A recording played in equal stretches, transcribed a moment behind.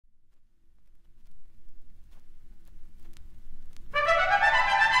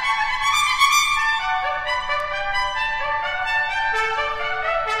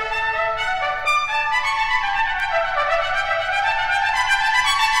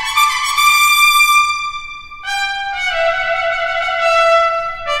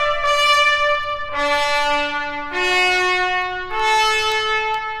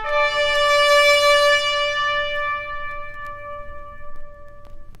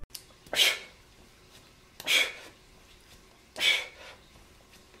Hey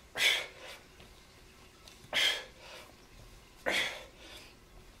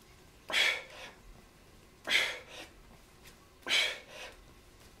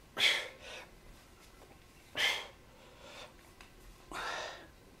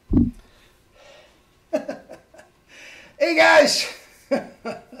guys!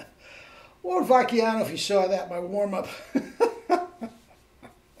 Or Vacchiano, if you saw that, my warm-up.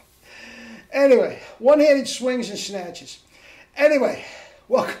 Anyway, one-handed swings and snatches. Anyway,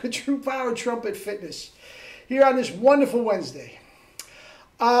 welcome to True Power Trumpet Fitness here on this wonderful Wednesday.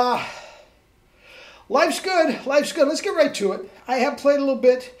 Life's good. Life's good. Let's get right to it. I have played a little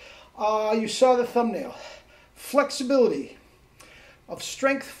bit. You saw the thumbnail. Flexibility of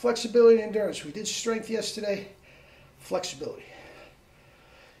strength, flexibility, and endurance. We did strength yesterday. Flexibility.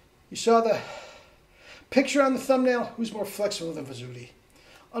 You saw the picture on the thumbnail. Who's more flexible than Vasuti?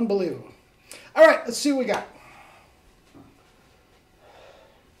 Unbelievable. All right, let's see what we got.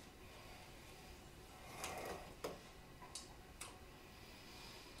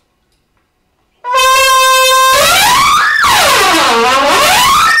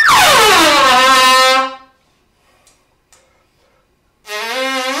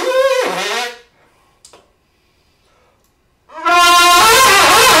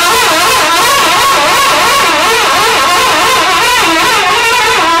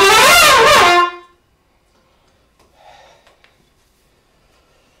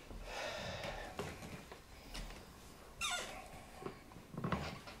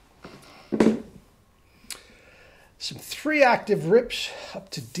 Some 3-octave rips up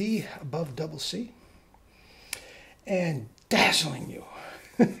to D above double C. And dazzling you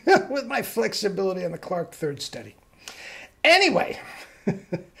with my flexibility on the Clark third study. Anyway,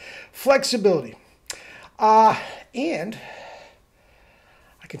 flexibility. And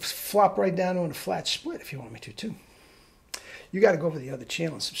I can flop right down on a flat split if you want me to too. You got to go over to the other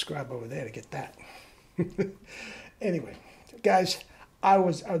channel and subscribe over there to get that. Anyway, guys, I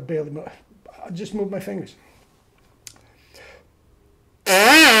was barely moving. I just moved my fingers.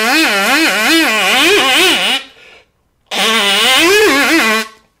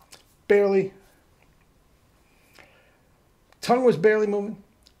 Barely. Tongue was barely moving.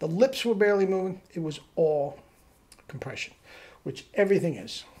 The lips were barely moving. It was all compression, which everything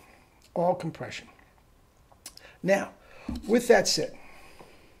is. All compression. Now, with that said,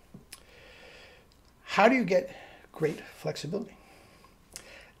 how do you get great flexibility?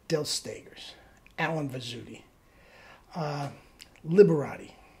 Del Stagers, Alan Vasuti,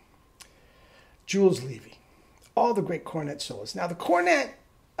 Liberati, Jules Levy, all the great cornet soloists. Now the cornet,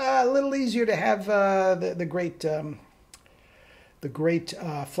 a little easier to have the great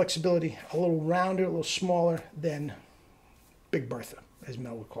flexibility, a little rounder, a little smaller than Big Bertha, as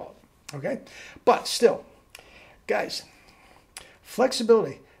Mel would call it. Okay, but still, guys,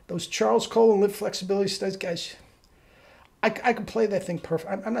 flexibility. Those Charles Cole and Live flexibility studies, guys. I can play that thing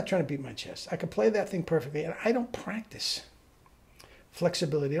perfect. I'm not trying to beat my chest. I can play that thing perfectly, and I don't practice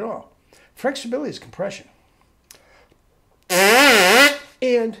flexibility at all. Flexibility is compression.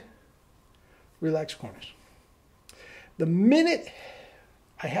 And relaxed corners. The minute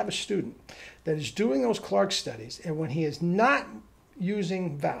I have a student that is doing those Clark studies, and when he is not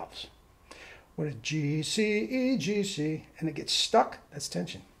using valves, when it's G, C, E, G, C, and it gets stuck, that's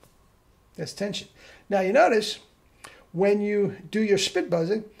tension. That's tension. Now you notice, when you do your spit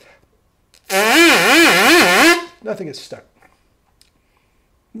buzzing, nothing gets stuck.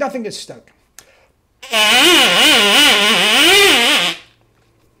 Nothing gets stuck.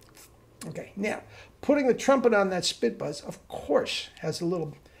 Okay, now, putting the trumpet on that spit buzz, of course, has a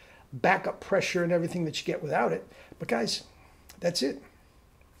little backup pressure and everything that you get without it. But guys, that's it.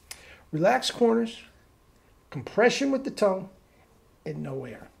 Relaxed corners, compression with the tongue, and no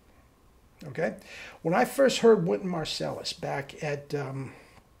air. Okay? When I first heard Wynton Marsalis back at,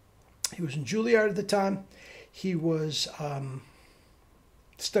 he was in Juilliard at the time. He was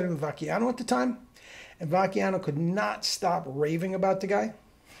studying with Vacchiano at the time. And Vacchiano could not stop raving about the guy.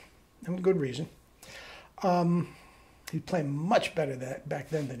 And with good reason. He's playing much better back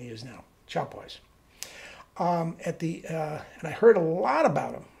then than he is now, chop-wise. And I heard a lot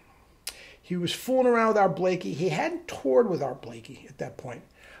about him. He was fooling around with Art Blakey. He hadn't toured with Art Blakey at that point,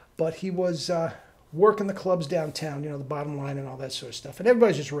 but he was working the clubs downtown, you know, the Bottom Line and all that sort of stuff. And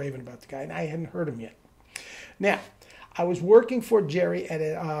everybody's just raving about the guy, and I hadn't heard him yet. Now, I was working for Jerry at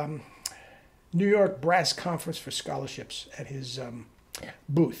a New York Brass Conference for Scholarships at his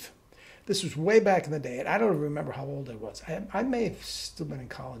booth. This was way back in the day, and I don't remember how old I was. I may have still been in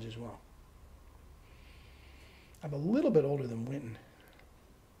college as well. I'm a little bit older than Wynton.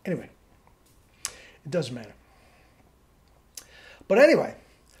 Anyway, It doesn't matter. But anyway,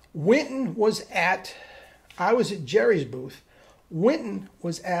 Winton was at, I was at Jerry's booth. Winton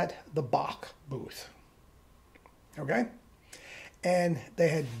was at the Bach booth. Okay? And they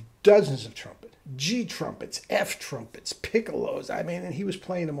had dozens of trumpets, G trumpets, F trumpets, piccolos. I mean, and he was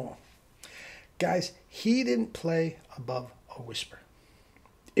playing them all. Guys, he didn't play above a whisper.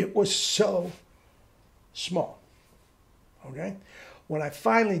 It was so small. Okay? When I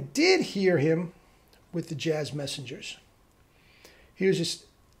finally did hear him with the Jazz Messengers, he was just,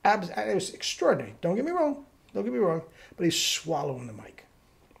 it was extraordinary. Don't get me wrong. Don't get me wrong. But he's swallowing the mic.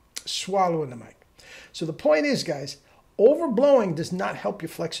 Swallowing the mic. So the point is, guys, overblowing does not help your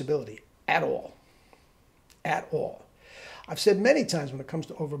flexibility at all. At all. I've said many times when it comes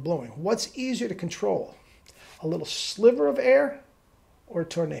to overblowing, what's easier to control? A little sliver of air or a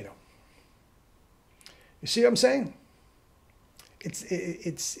tornado? You see what I'm saying?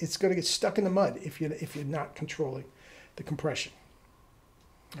 It's going to get stuck in the mud if you're not controlling the compression.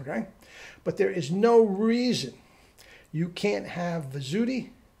 Okay? But there is no reason you can't have Vizzuti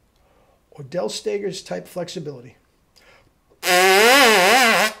or Del Steger's type flexibility.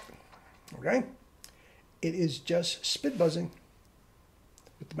 Okay? It is just spit buzzing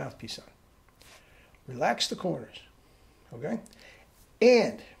with the mouthpiece on. Relax the corners. Okay?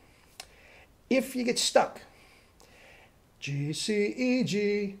 And if you get stuck, G, C, E,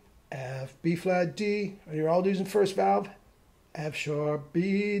 G, F, B flat, D, and you're all using first valve, F sharp,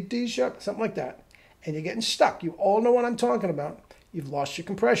 B, D sharp, something like that, and you're getting stuck. You all know what I'm talking about. You've lost your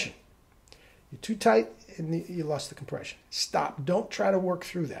compression. You're too tight and you lost the compression. Stop. Don't try to work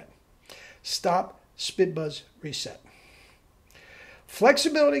through that. Stop, spit buzz, reset.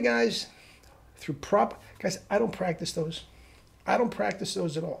 Flexibility, guys, through guys, I don't practice those. I don't practice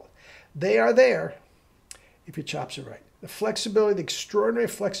those at all. They are there if your chops are right. The flexibility, the extraordinary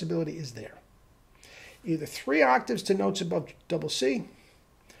flexibility is there. Either 3 octaves to notes above double C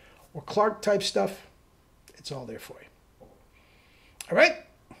or Clark type stuff, it's all there for you. All right?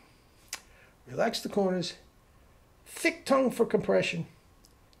 Relax the corners. Thick tongue for compression.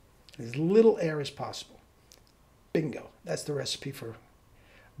 As little air as possible. Bingo. That's the recipe for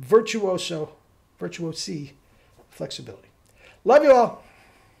virtuosi flexibility. Love you all.